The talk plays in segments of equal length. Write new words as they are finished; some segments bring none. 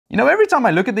You know, every time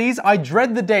I look at these, I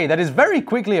dread the day that is very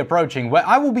quickly approaching where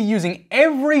I will be using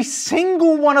every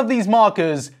single one of these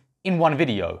markers in one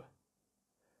video.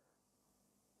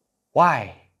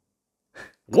 Why?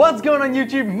 What's going on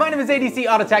YouTube? My name is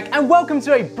ADCArtAttack and welcome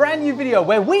to a brand new video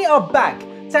where we are back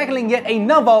tackling yet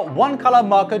another one color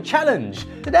marker challenge.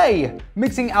 Today,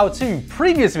 mixing our two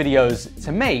previous videos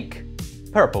to make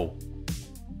purple.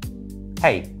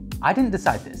 Hey, I didn't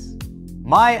decide this.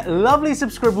 My lovely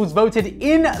subscribers voted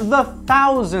in the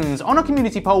thousands on a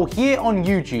community poll here on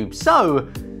YouTube, so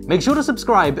make sure to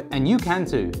subscribe and you can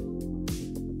too.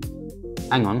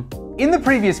 Hang on. In the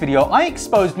previous video, I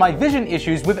exposed my vision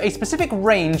issues with a specific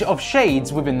range of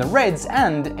shades within the reds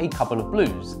and a couple of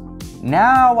blues.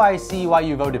 Now I see why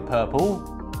you voted purple.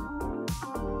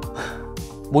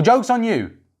 Well, joke's on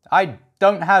you. I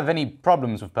don't have any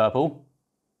problems with purple.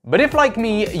 But if, like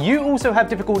me, you also have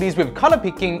difficulties with color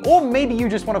picking, or maybe you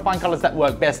just want to find colors that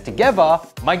work best together,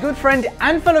 my good friend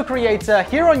and fellow creator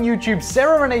here on YouTube,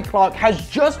 Sarah Renee Clark, has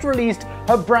just released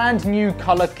her brand new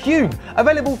color cube,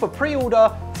 available for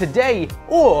pre-order today,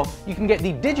 or you can get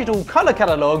the digital color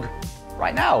catalog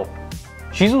right now.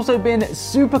 She's also been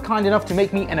super kind enough to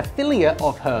make me an affiliate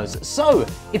of hers. So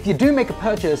if you do make a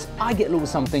purchase, I get a little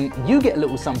something, you get a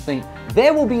little something.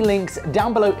 There will be links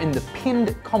down below in the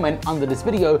pinned comment under this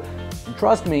video. And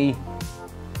trust me,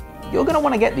 you're gonna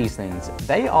wanna get these things.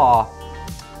 They are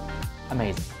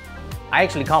amazing. I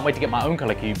actually can't wait to get my own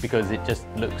color cube because it just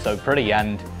looks so pretty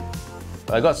and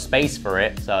I got space for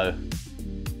it, so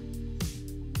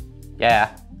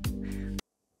yeah.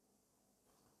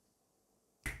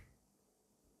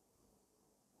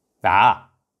 Ah,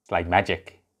 it's like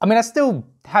magic. I mean, I still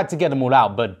had to get them all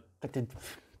out, but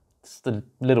it's the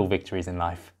little victories in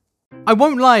life. I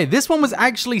won't lie, this one was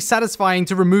actually satisfying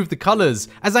to remove the colors,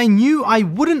 as I knew I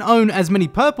wouldn't own as many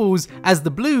purples as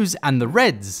the blues and the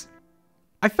reds.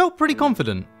 I felt pretty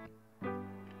confident.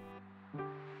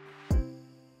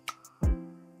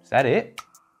 Is that it?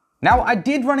 Now, I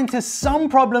did run into some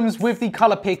problems with the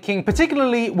color picking,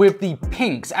 particularly with the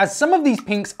pinks, as some of these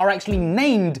pinks are actually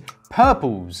named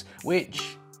purples,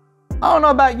 which, I don't know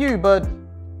about you, but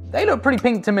they look pretty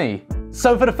pink to me.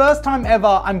 So for the first time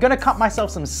ever, I'm gonna cut myself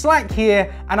some slack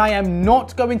here, and I am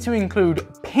not going to include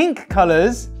pink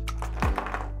colors.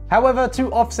 However,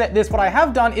 to offset this, what I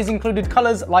have done is included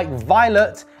colors like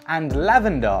violet and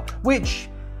lavender, which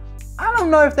I don't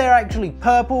know if they're actually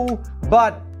purple,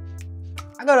 but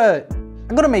I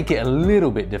gotta make it a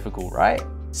little bit difficult, right?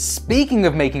 Speaking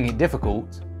of making it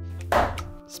difficult,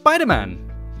 Spider-Man.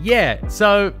 Yeah,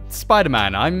 so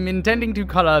Spider-Man. I'm intending to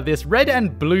color this red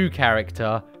and blue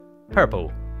character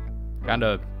purple.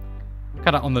 Kinda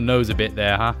on the nose a bit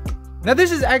there, huh? Now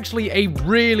this is actually a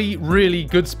really, really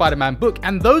good Spider-Man book,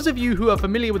 and those of you who are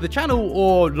familiar with the channel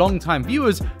or long-time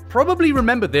viewers probably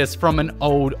remember this from an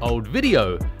old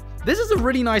video. This is a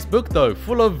really nice book though,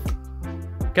 full of,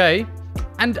 okay,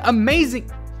 and amazing.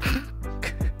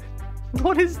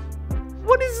 What is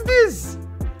this?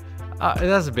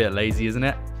 That's a bit lazy, isn't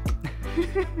it?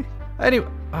 Anyway,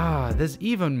 there's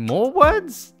even more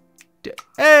words?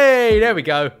 Hey, there we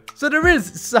go. So there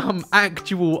is some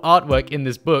actual artwork in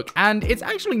this book, and it's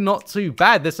actually not too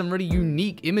bad. There's some really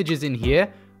unique images in here.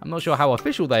 I'm not sure how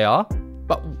official they are,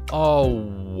 but oh,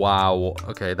 wow.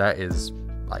 Okay, that is,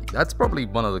 like, that's probably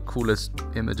one of the coolest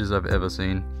images I've ever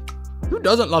seen. Who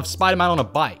doesn't love Spider-Man on a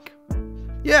bike?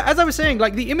 Yeah, as I was saying,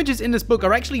 like, the images in this book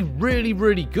are actually really,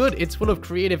 really good. It's full of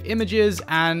creative images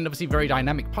and obviously very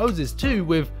dynamic poses too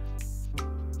with...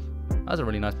 That's a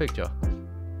really nice picture.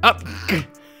 Oh.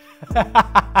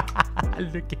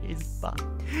 Look at his butt.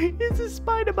 It's a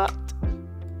spider butt.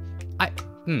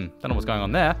 Don't know what's going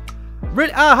on there.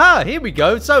 Aha, here we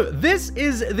go. So this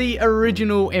is the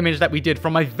original image that we did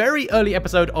from my very early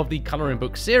episode of the coloring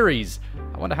book series.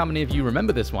 I wonder how many of you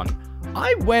remember this one.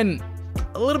 I went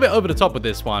a little bit over the top with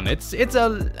this one.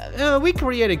 We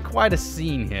created quite a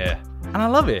scene here, and I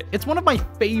love it. It's one of my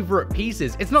favorite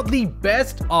pieces. It's not the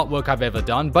best artwork I've ever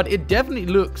done, but it definitely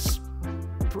looks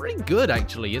pretty good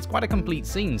actually. It's quite a complete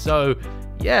scene. So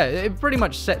yeah, it pretty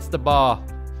much sets the bar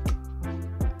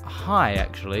high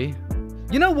actually.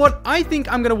 You know what? I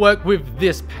think I'm gonna work with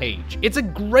this page. It's a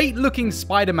great looking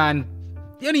Spider-Man.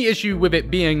 The only issue with it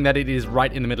being that it is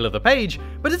right in the middle of the page,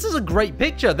 but this is a great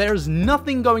picture. There's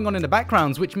nothing going on in the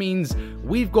backgrounds, which means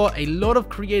we've got a lot of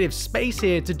creative space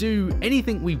here to do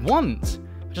anything we want.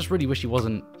 I just really wish he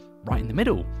wasn't right in the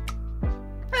middle.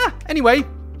 Anyway,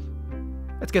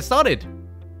 let's get started.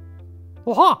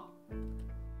 Waha!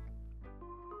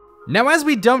 Now, as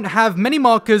we don't have many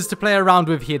markers to play around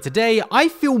with here today, I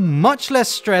feel much less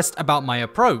stressed about my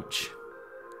approach.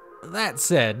 That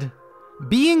said,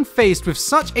 Being faced with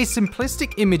such a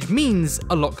simplistic image means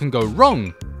a lot can go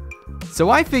wrong. So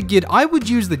I figured I would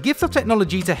use the gift of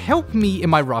technology to help me in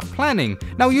my rough planning.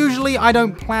 Now usually I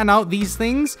don't plan out these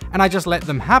things and I just let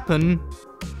them happen,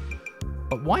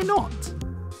 but why not?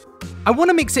 I want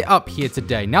to mix it up here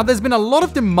today. Now there's been a lot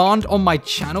of demand on my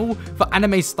channel for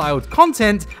anime styled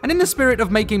content, and in the spirit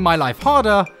of making my life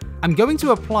harder, I'm going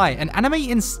to apply an anime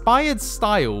inspired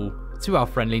style to our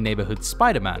friendly neighborhood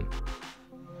Spider-Man.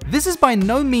 This is by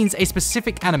no means a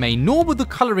specific anime, nor will the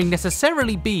coloring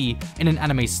necessarily be in an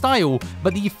anime style,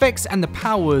 but the effects and the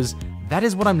powers, that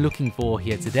is what I'm looking for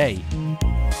here today.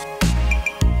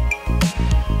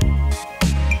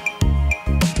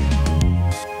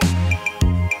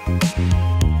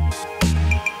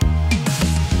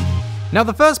 Now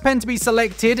the first pen to be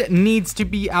selected needs to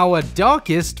be our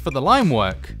darkest for the line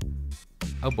work.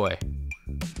 Oh boy.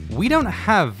 We don't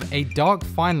have a dark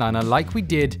fine liner like we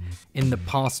did in the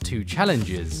past 2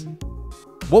 challenges.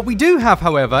 What we do have,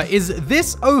 however, is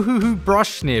this Ohuhu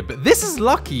brush nib. This is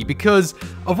lucky because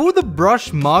of all the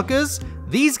brush markers,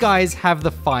 these guys have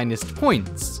the finest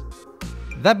points.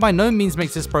 That by no means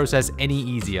makes this process any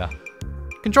easier.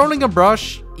 Controlling a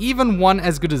brush, even one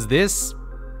as good as this,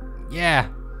 yeah.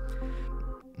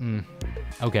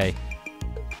 Okay.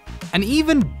 An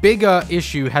even bigger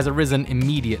issue has arisen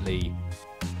immediately.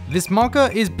 This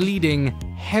marker is bleeding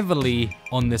heavily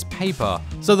on this paper,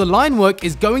 so the line work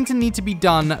is going to need to be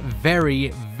done very,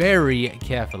 very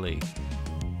carefully.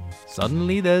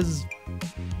 Suddenly there's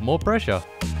more pressure.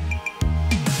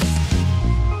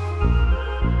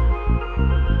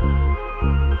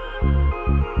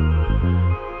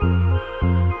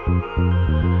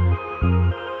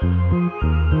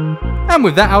 And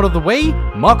with that out of the way,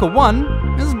 marker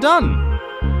 1 is done.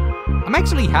 I'm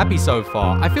actually happy so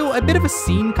far. I feel a bit of a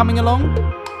scene coming along,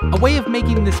 a way of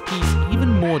making this piece even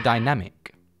more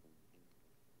dynamic.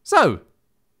 So,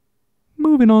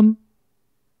 moving on.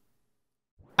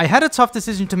 I had a tough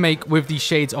decision to make with the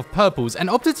shades of purples and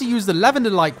opted to use the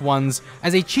lavender-like ones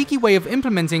as a cheeky way of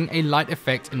implementing a light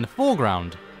effect in the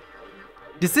foreground.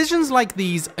 Decisions like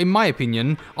these, in my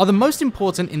opinion, are the most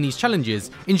important in these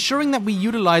challenges, ensuring that we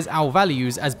utilize our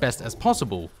values as best as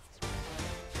possible.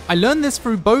 I learned this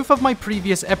through both of my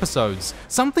previous episodes,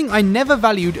 something I never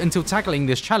valued until tackling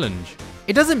this challenge.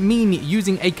 It doesn't mean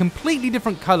using a completely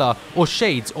different color or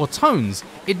shades or tones,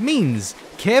 it means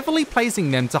carefully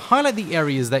placing them to highlight the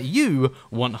areas that you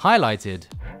want highlighted.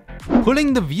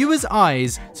 Pulling the viewer's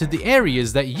eyes to the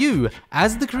areas that you,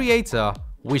 as the creator,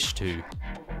 wish to.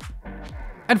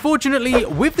 Unfortunately,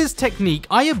 with this technique,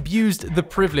 I abused the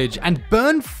privilege and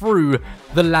burned through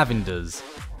the lavenders.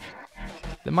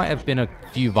 There might have been a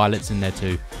few violets in there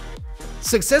too.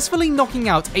 Successfully knocking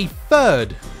out a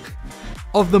third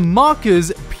of the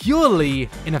markers purely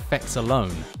in effects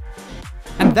alone.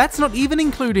 And that's not even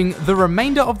including the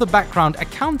remainder of the background,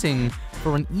 accounting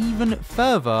for an even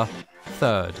further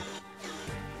third.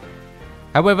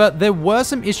 However, there were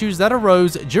some issues that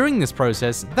arose during this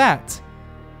process that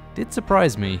did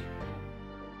surprise me.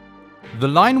 The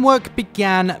line work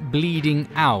began bleeding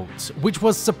out, which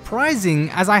was surprising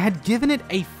as I had given it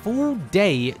a full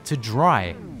day to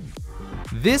dry.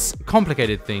 This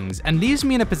complicated things and leaves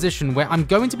me in a position where I'm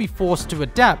going to be forced to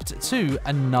adapt to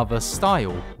another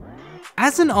style.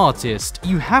 As an artist,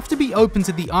 you have to be open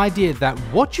to the idea that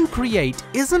what you create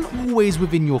isn't always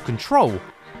within your control.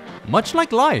 Much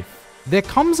like life, there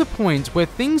comes a point where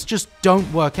things just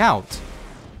don't work out.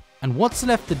 And what's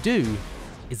left to do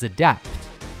is adapt.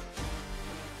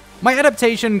 My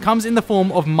adaptation comes in the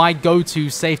form of my go-to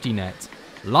safety net,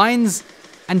 lines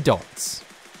and dots.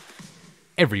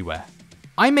 Everywhere.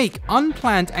 I make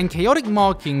unplanned and chaotic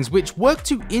markings which work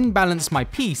to imbalance my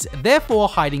piece, therefore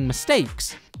hiding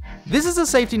mistakes. This is a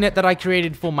safety net that I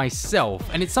created for myself,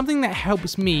 and it's something that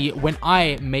helps me when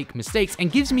I make mistakes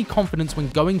and gives me confidence when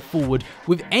going forward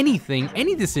with anything,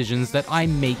 any decisions that I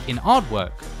make in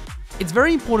artwork. It's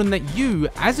very important that you,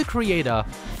 as a creator,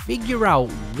 figure out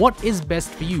what is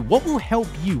best for you, what will help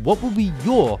you, what will be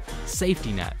your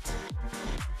safety net.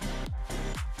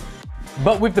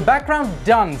 But with the background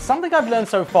done, something I've learned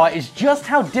so far is just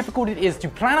how difficult it is to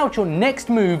plan out your next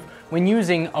move when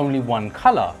using only one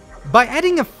color. By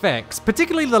adding effects,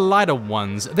 particularly the lighter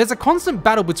ones, there's a constant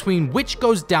battle between which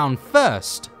goes down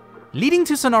first, leading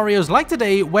to scenarios like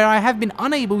today where I have been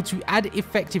unable to add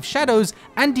effective shadows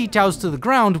and details to the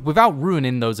ground without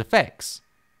ruining those effects.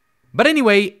 But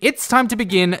anyway, it's time to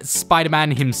begin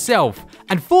Spider-Man himself,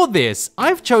 and for this,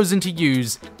 I've chosen to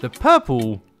use the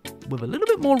purple with a little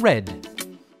bit more red.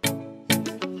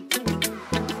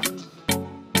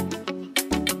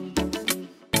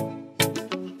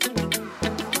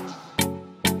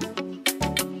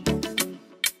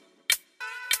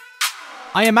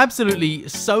 I am absolutely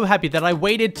so happy that I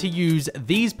waited to use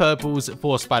these purples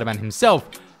for Spider-Man himself.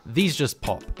 These just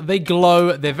pop. They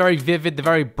glow, they're very vivid, they're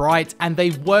very bright, and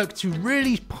they work to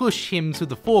really push him to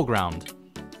the foreground.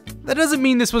 That doesn't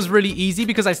mean this was really easy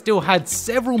because I still had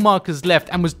several markers left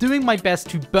and was doing my best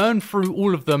to burn through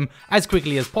all of them as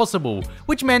quickly as possible,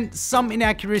 which meant some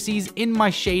inaccuracies in my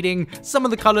shading, some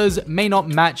of the colors may not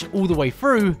match all the way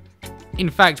through. In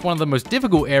fact, one of the most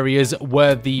difficult areas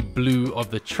were the blue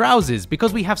of the trousers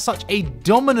because we have such a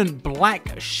dominant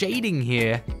black shading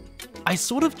here. I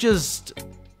sort of just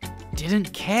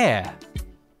didn't care.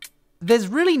 There's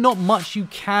really not much you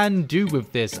can do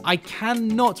with this. I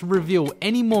cannot reveal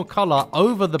any more color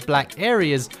over the black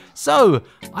areas, so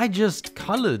I just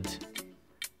colored.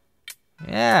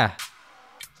 Yeah.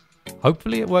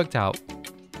 Hopefully it worked out.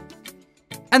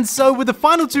 And so with the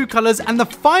final two colors and the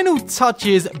final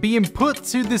touches being put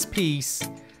to this piece,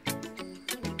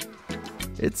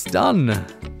 it's done.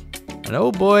 And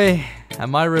oh boy,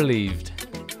 am I relieved.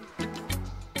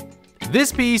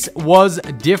 This piece was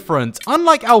different.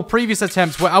 Unlike our previous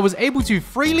attempts where I was able to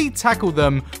freely tackle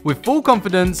them with full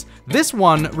confidence, this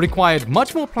one required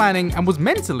much more planning and was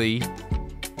mentally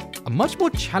a much more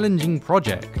challenging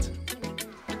project.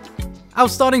 Our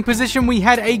starting position, we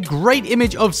had a great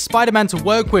image of Spider-Man to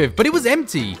work with, but it was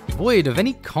empty, void of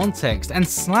any context, and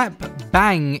slap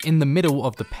bang in the middle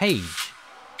of the page.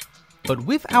 But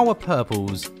with our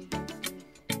purples,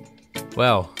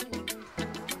 well,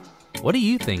 what do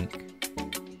you think?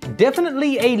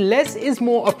 Definitely a less is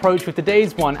more approach with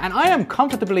today's one, and I am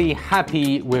comfortably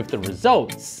happy with the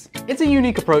results. It's a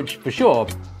unique approach for sure,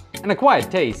 an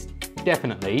acquired taste,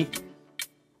 definitely.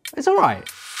 It's alright.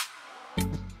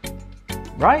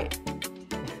 Right?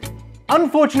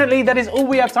 Unfortunately, that is all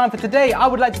we have time for today. I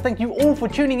would like to thank you all for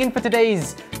tuning in for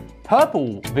today's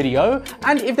purple video.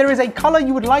 And if there is a color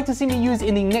you would like to see me use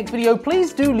in the next video,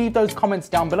 please do leave those comments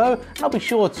down below. And I'll be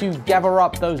sure to gather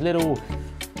up those little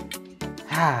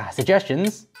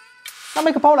suggestions. I'll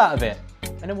make a poll out of it.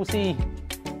 And then we'll see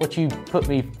what you put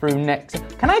me through next.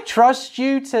 Can I trust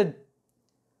you to...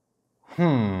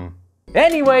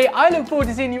 Anyway, I look forward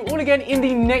to seeing you all again in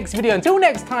the next video. Until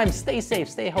next time, stay safe,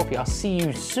 stay healthy. I'll see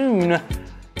you soon. There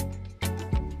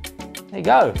you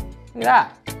go. Look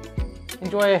at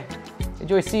that.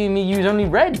 Enjoy seeing me use only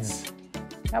reds.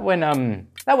 That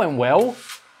went well.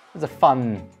 It was a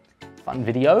fun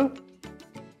video.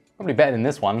 Probably better than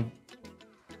this one.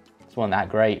 This wasn't that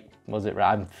great, was it?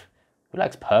 Who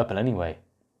likes purple anyway?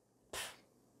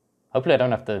 Hopefully I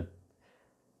don't have to...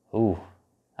 Ooh.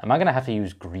 Am I gonna have to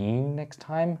use green next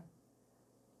time?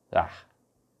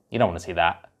 You don't wanna see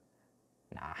that.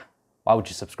 Nah, why would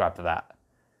you subscribe to that?